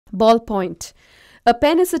Ballpoint. A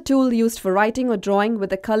pen is a tool used for writing or drawing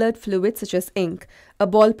with a colored fluid such as ink. A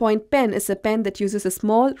ballpoint pen is a pen that uses a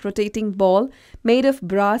small rotating ball made of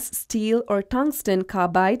brass, steel, or tungsten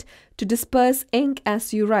carbide to disperse ink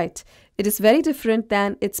as you write. It is very different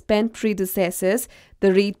than its pen predecessors,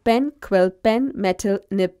 the reed pen, quill pen, metal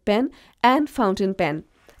nib pen, and fountain pen.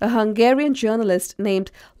 A Hungarian journalist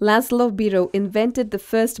named Laszlo Biro invented the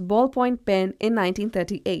first ballpoint pen in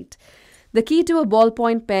 1938. The key to a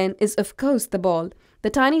ballpoint pen is, of course, the ball. The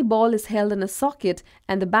tiny ball is held in a socket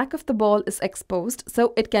and the back of the ball is exposed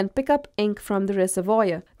so it can pick up ink from the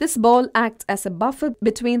reservoir. This ball acts as a buffer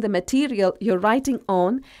between the material you're writing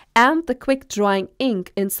on and the quick-drying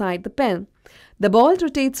ink inside the pen. The ball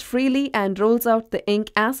rotates freely and rolls out the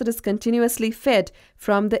ink as it is continuously fed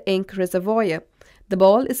from the ink reservoir. The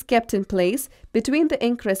ball is kept in place between the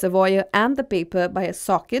ink reservoir and the paper by a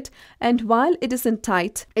socket, and while it isn't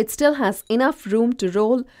tight, it still has enough room to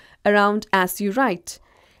roll around as you write.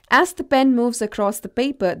 As the pen moves across the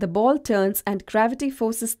paper, the ball turns and gravity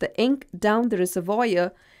forces the ink down the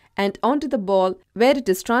reservoir and onto the ball where it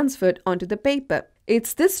is transferred onto the paper.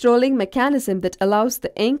 It's this rolling mechanism that allows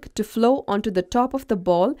the ink to flow onto the top of the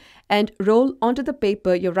ball and roll onto the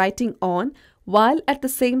paper you're writing on, while at the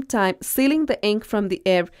same time sealing the ink from the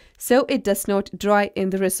air so it does not dry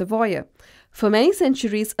in the reservoir. For many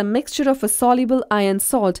centuries, a mixture of a soluble iron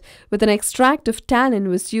salt with an extract of tannin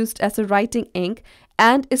was used as a writing ink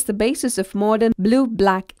and is the basis of modern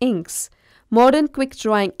blue-black inks. Modern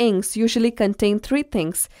quick-drying inks usually contain three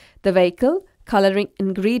things: the vehicle, coloring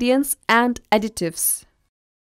ingredients, and additives.